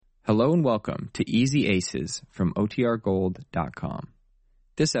Hello and welcome to Easy Aces from OTRGold.com.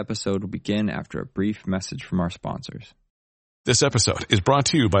 This episode will begin after a brief message from our sponsors. This episode is brought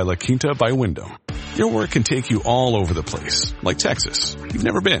to you by La Quinta by Wyndham. Your work can take you all over the place, like Texas. You've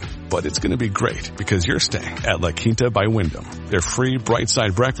never been, but it's going to be great because you're staying at La Quinta by Wyndham. Their free Bright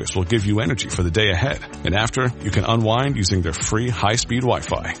Side breakfast will give you energy for the day ahead. And after, you can unwind using their free high-speed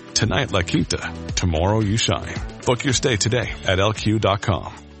Wi-Fi. Tonight, La Quinta. Tomorrow, you shine. Book your stay today at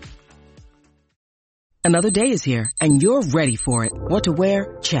LQ.com. Another day is here, and you're ready for it. What to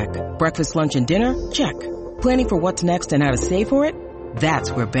wear? Check. Breakfast, lunch, and dinner? Check. Planning for what's next and how to save for it?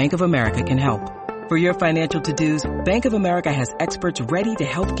 That's where Bank of America can help. For your financial to-dos, Bank of America has experts ready to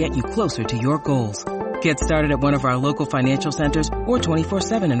help get you closer to your goals. Get started at one of our local financial centers or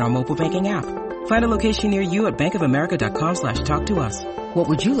 24/7 in our mobile banking app. Find a location near you at bankofamerica.com/talktous. What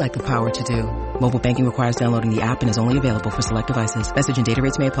would you like the power to do? Mobile banking requires downloading the app and is only available for select devices. Message and data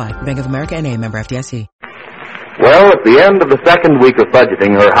rates may apply. Bank of America N.A., member FDIC. Well, at the end of the second week of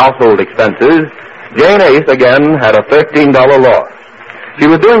budgeting her household expenses, Jane Ace again had a $13 loss. She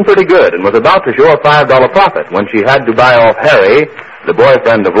was doing pretty good and was about to show a $5 profit when she had to buy off Harry, the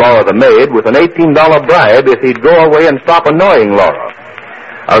boyfriend of Laura the maid, with an $18 bribe if he'd go away and stop annoying Laura.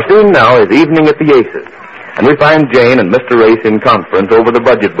 Our scene now is evening at the Aces, and we find Jane and Mr. Ace in conference over the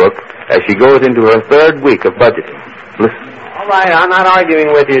budget book as she goes into her third week of budgeting. Listen. All right, I'm not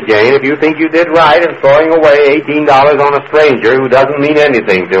arguing with you, Jane. If you think you did right in throwing away $18 on a stranger who doesn't mean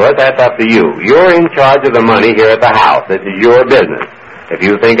anything to us, that's up to you. You're in charge of the money here at the house. This is your business. If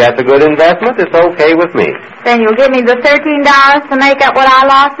you think that's a good investment, it's okay with me. Then you'll give me the $13 to make up what I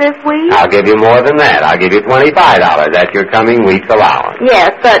lost this week? I'll give you more than that. I'll give you $25. That's your coming week's allowance.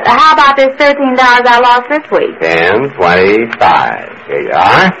 Yes, but how about this $13 I lost this week? 10, 25. Here you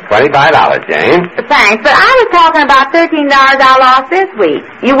are. $25, Jane. Thanks, but I was talking about $13 I lost this week.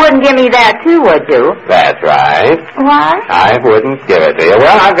 You wouldn't give me that too, would you? That's right. What? I wouldn't give it to you.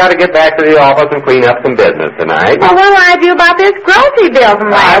 Well, I've got to get back to the office and clean up some business tonight. Well, what do I do about this grocery bill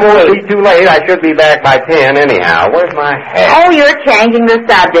from last I won't week? be too late. I should be back by 10 anyhow. Where's my hat? Oh, you're changing the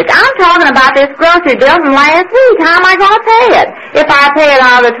subject. I'm talking about this grocery bill from last week. How am I going to pay it? If I pay it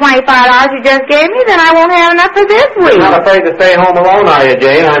all the $25 you just gave me, then I won't have enough for this week. You're not afraid to stay home alone, are you,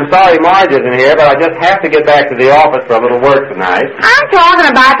 Jane? I'm sorry Marge isn't here, but I just have to get back to the office for a little work tonight. I'm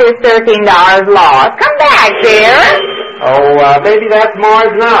talking about this $13 loss. Come back, dear. Oh, maybe that's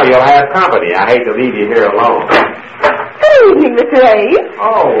Marge now. You'll have company. I hate to leave you here alone. Good evening, Mr. Ace.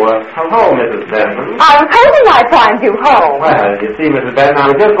 Oh, hello, Mrs. Benton. I was hoping I'd find you home. Well, you see, Mrs. Benton, I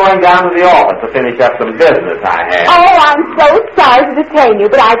was just going down to the office to finish up some business I had. Oh, I'm so sorry to detain you,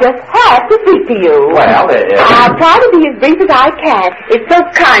 but I just have to speak to you. Well, I'll try to be as brief as I can. It's so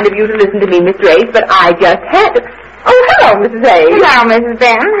kind of you to listen to me, Mr. Ace, but I just had to... Oh, hello, Mrs. Ace. Hello, Mrs.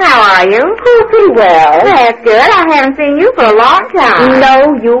 Benton. How are you? Oh, pretty well. That's good. I haven't seen you for a long time.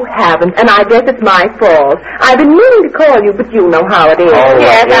 No, you haven't, and I guess it's my fault. I've been meaning to call you, but you know how it is. Oh,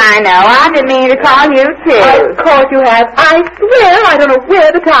 yes, I know. I've been meaning to call you, too. Of course you have. I swear I don't know where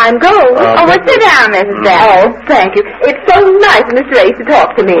the time goes. Well, sit down, Mrs. Benton. Oh, thank you. It's so nice, Mr. Ace, to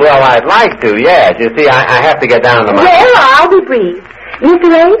talk to me. Well, I'd like to, yes. You see, I have to get down to my... Well, I'll be brief. Mr.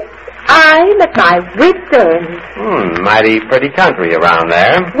 Ace, I'm at my wit's end. Mighty pretty country around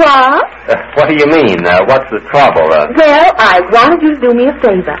there. What? What do you mean? What's the trouble? Well, I wanted you to do me a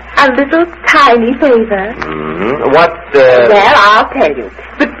favor. A little tiny favor. Well, I'll tell you.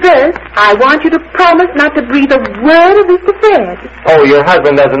 But first, I want you to promise not to breathe a word of this to Fred. Oh, your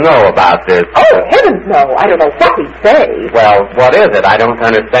husband doesn't know about this. Oh, heavens no. I don't know what he'd say. Well, what is it? I don't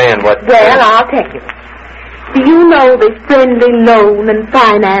understand what... Well, I'll tell you. Do you know the Friendly Loan and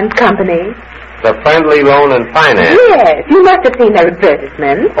Finance Company? The Friendly Loan and Finance? Yes, you must have seen their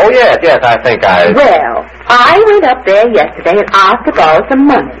advertisement. Oh, yes, I think I... Well, I went up there yesterday and asked to borrow some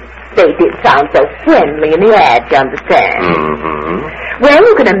money. They did sound so friendly in the ad, you understand. Mm-hmm. Well,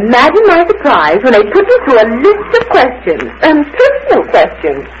 you can imagine my surprise when they put me through a list of questions, personal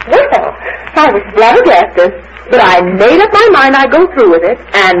questions. Well, I was flabbergasted, but I made up my mind I'd go through with it,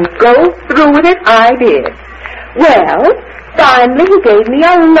 and go through with it I did. Well, finally he gave me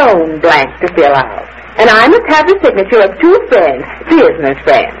a loan blank to fill out. And I must have the signature of 2 friends, business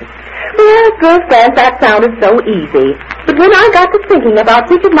friends. Well, at first glance that sounded so easy. But when I got to thinking about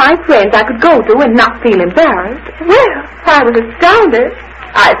which of my friends I could go to and not feel embarrassed, well, I was astounded.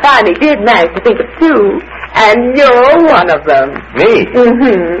 I finally did manage to think of 2, and you're one of them. Me?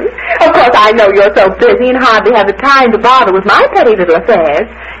 Mm-hmm. Of course, I know you're so busy and hardly have the time to bother with my petty little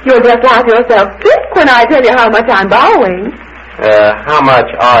affairs. You'll just laugh yourself sick when I tell you how much I'm borrowing. How much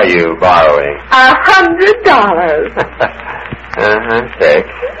are you borrowing? $100. Sick.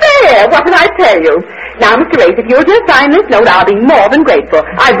 There, what did I tell you? Now, Mr. Race, if you'll just sign this note, I'll be more than grateful.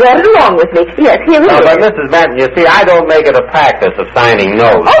 I brought it along with me. Yes, here it is. But Mrs. Benton, you see, I don't make it a practice of signing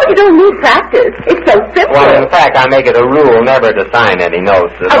notes. Oh, you don't need practice. It's so simple. Well, in fact, I make it a rule never to sign any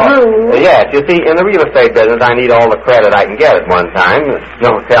notes at all. A rule? Yes, you see, in the real estate business, I need all the credit I can get at one time. There's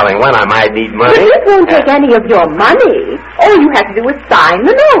no telling when I might need money. But this won't take any of your money. All you have to do is sign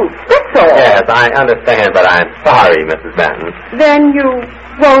the notes. That's all. Yes, I understand, but I'm sorry, Mrs. Benton. Then you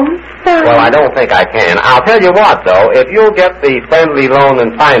won't sign? Well, I don't think I can. I'll tell you what, though. If you'll get the Friendly Loan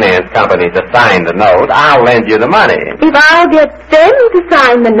and Finance Company to sign the note, I'll lend you the money. If I'll get them to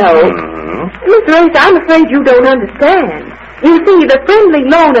sign the note? Mm-hmm. Miss Race, I'm afraid you don't understand. You see, the Friendly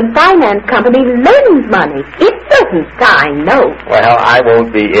Loan and Finance Company lends money. It doesn't sign notes. Well, I won't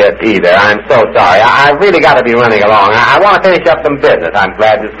be it either. I'm so sorry. I've really got to be running along. I want to finish up some business. I'm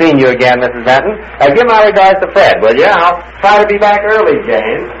glad to have seen you again, Mrs. Benton. Give my regards to Fred, will you? I'll try to be back early,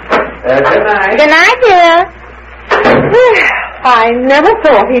 Jane. Good night. Good night, dear. I never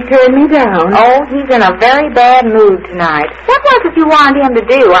thought he'd turn me down. Oh, he's in a very bad mood tonight. What was it you wanted him to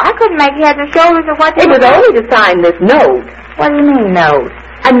do? I couldn't make heads or shoulders of what you It was only to sign this note. What do you mean, note?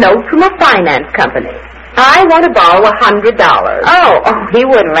 A note from a finance company. I want to borrow $100. Oh, he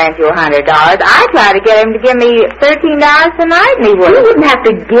wouldn't lend you $100. I tried to get him to give me $13 tonight, and he He wouldn't. wouldn't have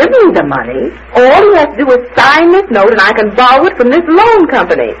to give me the money. All he has to do is sign this note, and I can borrow it from this loan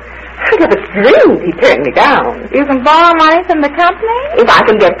company. I never dreamed he'd turn me down. You can borrow money from the company? If I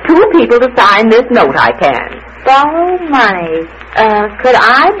can get 2 people to sign this note, I can. Borrow money. Could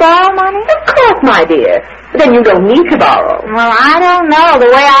I borrow money? Of course, my dear. But then you don't need to borrow. Well, I don't know. The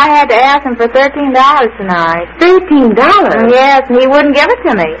way I had to ask him for $13 tonight. $13? Yes, and he wouldn't give it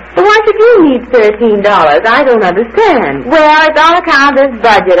to me. But why should you need $13? I don't understand. Well, it's on account of this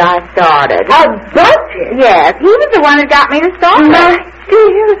budget I started. A budget? Yes, he was the one who got me to start My it.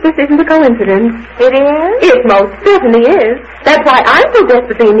 dear, if this isn't a coincidence. It is? It most certainly is. That's why I'm so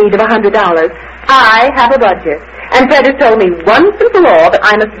desperately in need of $100. I have a budget. And Fred has told me once and for all that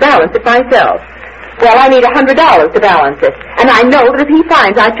I must balance it myself. Well, I need $100 to balance it. And I know that if he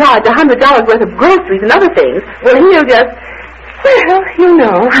finds I charge $100 worth of groceries and other things, well, he'll just... Well, you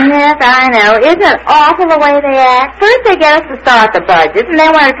know. Yes, I know. Isn't it awful the way they act? First they get us to start the budget, and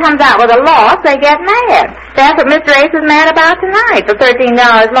then when it comes out with a loss, they get mad. That's what Mr. Ace is mad about tonight, the $13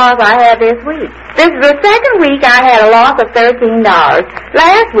 loss I had this week. This is the second week I had a loss of $13.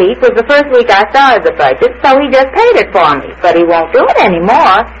 Last week was the first week I started the budget, so he just paid it for me. But he won't do it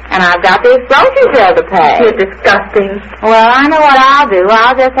anymore, and I've got this grocery bill to pay. You're disgusting. Well, I know what I'll do.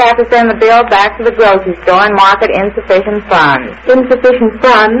 I'll just have to send the bill back to the grocery store and mark it insufficient funds. Insufficient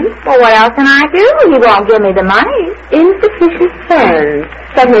funds? Well, what else can I do? He won't give me the money. Insufficient funds.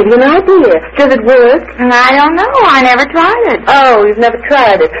 That may be an idea. Does it work? I don't know. I never tried it. Oh, you've never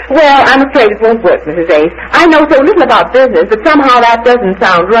tried it. Well, I'm afraid it won't work, Mrs. Ace. I know so little about business, but somehow that doesn't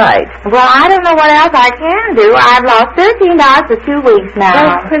sound right. Well, I don't know what else I can do. I've lost $13 for 2 weeks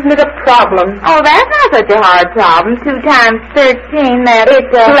now. Oh, isn't it a problem? Oh, that's not such a hard problem. 2 times 13, that's...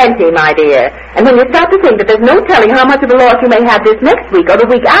 It's plenty, my dear. And when you start to think that there's no telling how much of a loss you may have this next week or the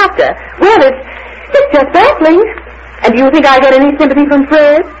week after, well, it's just baffling. And do you think I get any sympathy from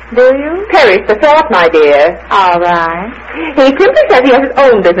Fred? Do you? Perish the thought, my dear. All right. He simply says he has his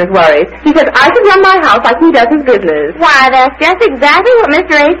own business worries. He says I should run my house like he does his business. Why, that's just exactly what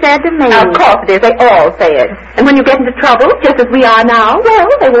Mr. A said to me. Of course it is. They all say it. And when you get into trouble, just as we are now, well,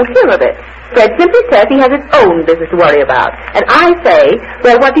 they won't hear of it. Fred simply says he has his own business to worry about. And I say,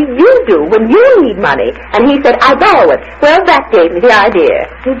 well, what do you do when you need money? And he said, I borrow it. Well, that gave me the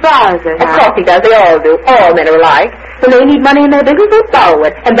idea. He borrows it, Of course he does. They all do. All men are alike. When they need money in their business, they borrow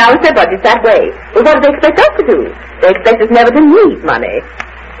it and balance their budgets that way. Well, what do they expect us to do? They expect us never to need money.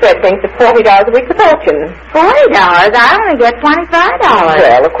 Fred thinks that $40 a week's a fortune. $40? I only get $25.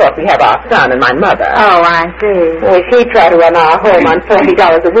 Well, of course, we have our son and my mother. Oh, I see. Well, if he tried to run our home on $40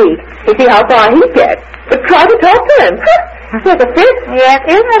 a week, you see how far he'd get. But try to talk to him. There's a fit. Yes,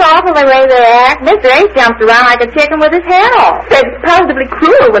 isn't it awful the way they act? Mr. Ace jumps around like a chicken with his head off. Fred's positively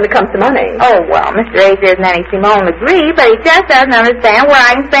cruel when it comes to money. Oh, well, Mr. Ace isn't any Simone Legree, but he just doesn't understand where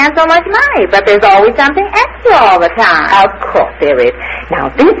I can spend so much money. But there's always something extra all the time. Of course there is. Now,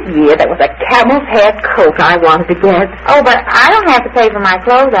 this year there was a camel's hair coat I wanted to get. Oh, but I don't have to pay for my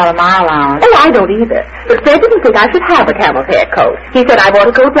clothes out of my allowance. Oh, I don't either. But Fred didn't think I should have a camel's hair coat. He said I bought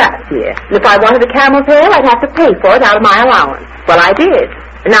a coat last year. And if I wanted a camel's hair, I'd have to pay for it out of my allowance. Well, I did.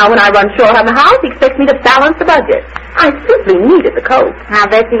 And now when I run short on the house, he expects me to balance the budget. I simply needed the coat. I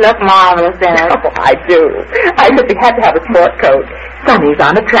bet you look marvelous in it. Oh, I do. I simply had to have a sport coat. Sonny's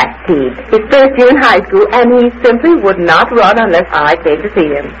on a track team. His first year in high school, and he simply would not run unless I came to see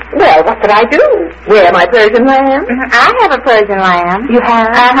him. Well, what could I do? Wear my Persian lamb? I have a Persian lamb. You have?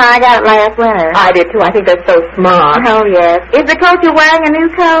 I got it last winter. I did, too. I think that's so smart. Oh, yes. Is the coat you're wearing a new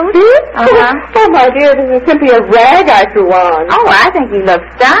coat? Oh, my dear, this is simply a rag I threw on. Oh, I think you look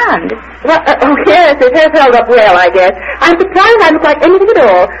stunned. Well, yes, it has held up well, I guess. I'm surprised I look like anything at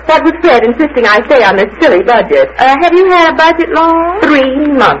all. What with Fred insisting I stay on this silly budget. Have you had a budget long?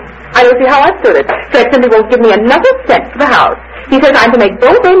 3 months. I don't see how I stood it. Fred simply won't give me another cent for the house. He says I'm to make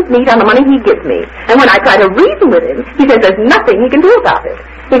both ends meet on the money he gives me. And when I try to reason with him, he says there's nothing he can do about it.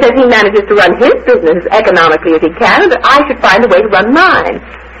 He says he manages to run his business as economically as he can, and that I should find a way to run mine.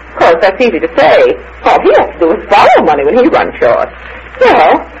 Of course, that's easy to say. All he has to do is borrow money when he runs short.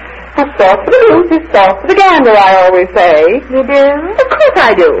 Well, what's sauce for the goose is sauce for the gander, I always say. You do? Of course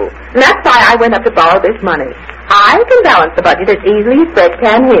I do. And that's why I went up to borrow this money. I can balance the budget as easily as Fred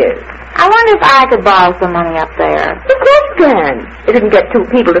can his. I wonder if I could borrow some money up there. Of course you can. It didn't get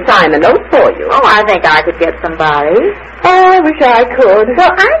 2 people to sign the note for you. Oh, I think I could get somebody. Oh, I wish I could.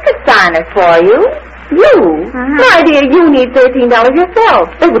 Well, I could sign it for you. You? My dear, you need $13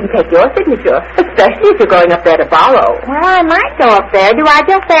 yourself. They wouldn't take your signature, especially if you're going up there to borrow. Well, I might go up there. Do I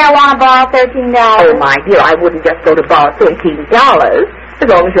just say I want to borrow $13? Oh, my dear, I wouldn't just go to borrow $13. As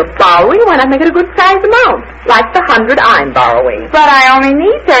long as you're borrowing, why not make it a good-sized amount? Like the 100 I'm borrowing. But I only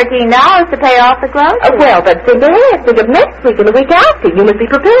need $13 to pay off the groceries. Well, but think ahead. Think of next week and the week after. You must be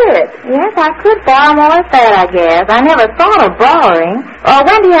prepared. Yes, I could borrow more of that, I guess. I never thought of borrowing.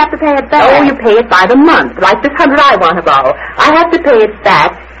 When do you have to pay it back? Oh, you pay it by the month. Like this 100 I want to borrow. I have to pay it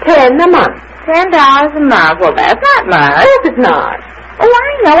back 10 a month. $10 a month. Well, that's not much. Yes, it's not. Oh, I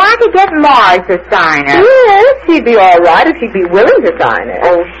know. I could get Marge to sign it. Yes, she'd be all right if she'd be willing to sign it.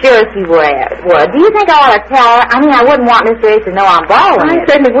 Oh, sure she would. Do you think I ought to tell her? I mean, I wouldn't want Miss Grace to know I'm borrowing I it.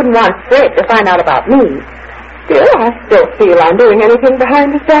 certainly wouldn't want Fred to find out about me. Still, I still feel I'm doing anything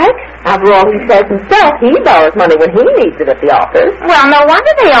behind his back. After all, he says himself he borrows money when he needs it at the office. Well, no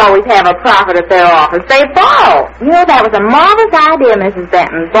wonder they always have a profit at their office. They borrow. You know, that was a marvelous idea, Mrs.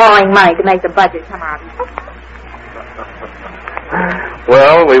 Benton, borrowing money to make the budget come out.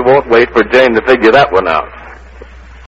 Well, we won't wait for Jane to figure that one out.